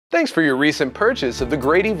Thanks for your recent purchase of the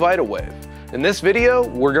Grady VitalWave. In this video,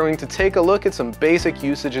 we're going to take a look at some basic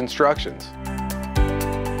usage instructions.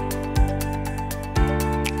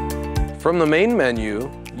 From the main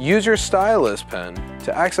menu, use your stylus pen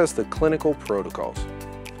to access the clinical protocols.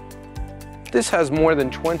 This has more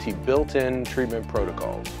than 20 built-in treatment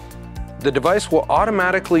protocols. The device will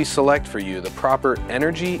automatically select for you the proper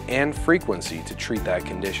energy and frequency to treat that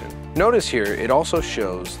condition. Notice here, it also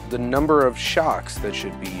shows the number of shocks that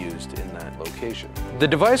should be used in that location. The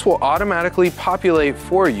device will automatically populate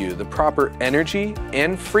for you the proper energy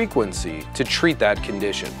and frequency to treat that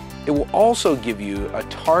condition. It will also give you a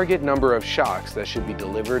target number of shocks that should be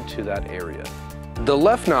delivered to that area. The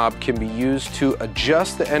left knob can be used to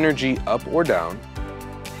adjust the energy up or down,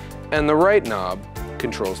 and the right knob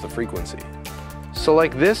controls the frequency.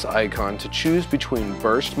 Select this icon to choose between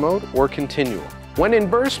burst mode or continual. When in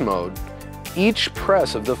burst mode, each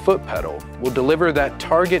press of the foot pedal will deliver that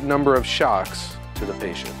target number of shocks to the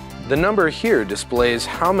patient. The number here displays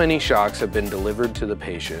how many shocks have been delivered to the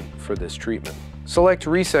patient for this treatment. Select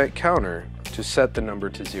reset counter to set the number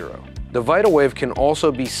to 0. The VitalWave can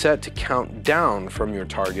also be set to count down from your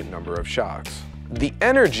target number of shocks. The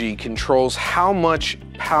energy controls how much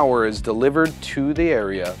power is delivered to the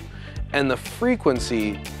area, and the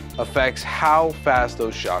frequency affects how fast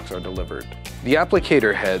those shocks are delivered. The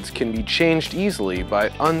applicator heads can be changed easily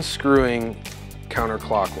by unscrewing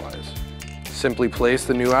counterclockwise. Simply place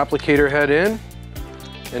the new applicator head in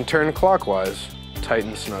and turn clockwise,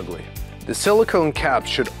 tighten snugly. The silicone caps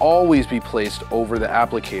should always be placed over the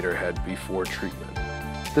applicator head before treatment.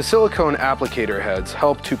 The silicone applicator heads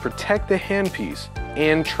help to protect the handpiece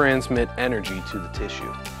and transmit energy to the tissue.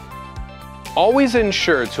 Always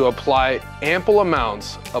ensure to apply ample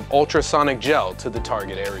amounts of ultrasonic gel to the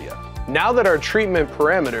target area. Now that our treatment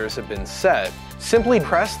parameters have been set, simply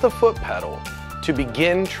press the foot pedal to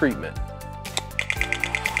begin treatment.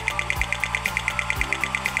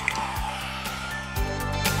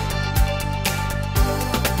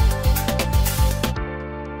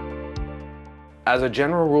 As a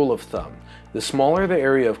general rule of thumb, the smaller the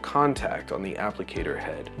area of contact on the applicator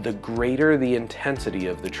head, the greater the intensity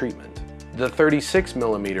of the treatment. The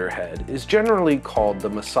 36mm head is generally called the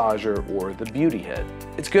massager or the beauty head.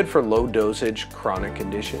 It's good for low dosage chronic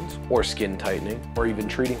conditions, or skin tightening, or even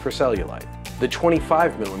treating for cellulite. The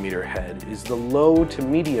 25mm head is the low to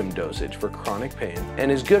medium dosage for chronic pain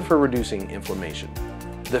and is good for reducing inflammation.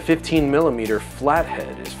 The 15mm flat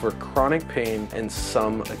head is for chronic pain and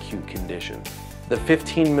some acute conditions. The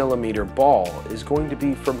 15mm ball is going to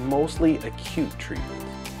be for mostly acute treatments.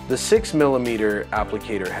 The 6mm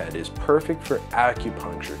applicator head is perfect for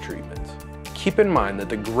acupuncture treatments. Keep in mind that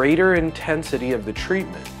the greater intensity of the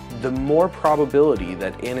treatment, the more probability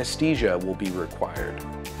that anesthesia will be required.